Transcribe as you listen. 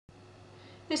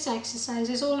This exercise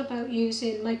is all about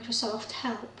using Microsoft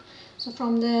Help. So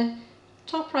from the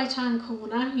top right hand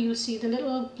corner you'll see the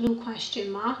little blue question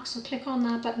mark, so click on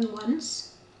that button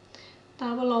once.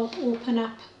 That will open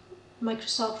up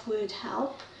Microsoft Word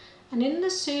Help, and in the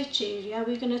search area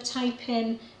we're going to type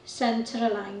in Centre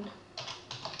Align.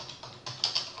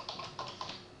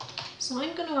 So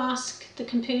I'm going to ask the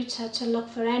computer to look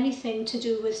for anything to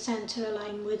do with Centre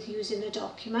Align with using a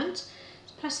document.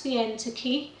 So press the Enter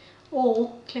key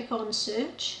or click on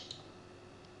Search.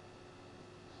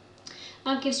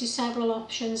 That gives you several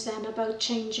options then about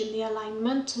changing the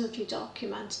alignment of your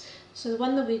document. So the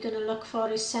one that we're going to look for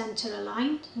is Centre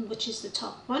Aligned, which is the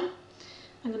top one.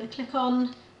 I'm going to click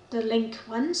on the link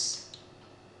once.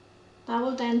 That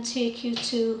will then take you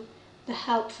to the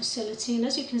help facility, and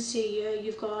as you can see here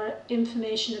you've got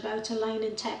information about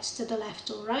aligning text to the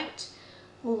left or right,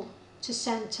 or to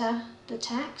centre the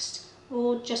text,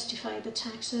 or justify the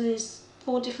text. So there's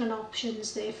 4 different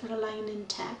options there for aligning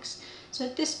text. So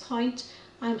at this point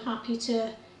I'm happy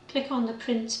to click on the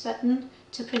print button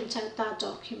to print out that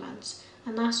document,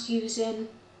 and that's using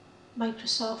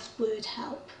Microsoft Word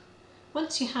Help.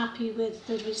 Once you're happy with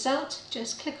the result,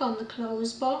 just click on the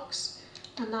close box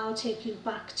and that'll take you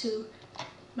back to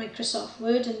Microsoft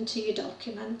Word and to your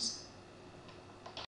document.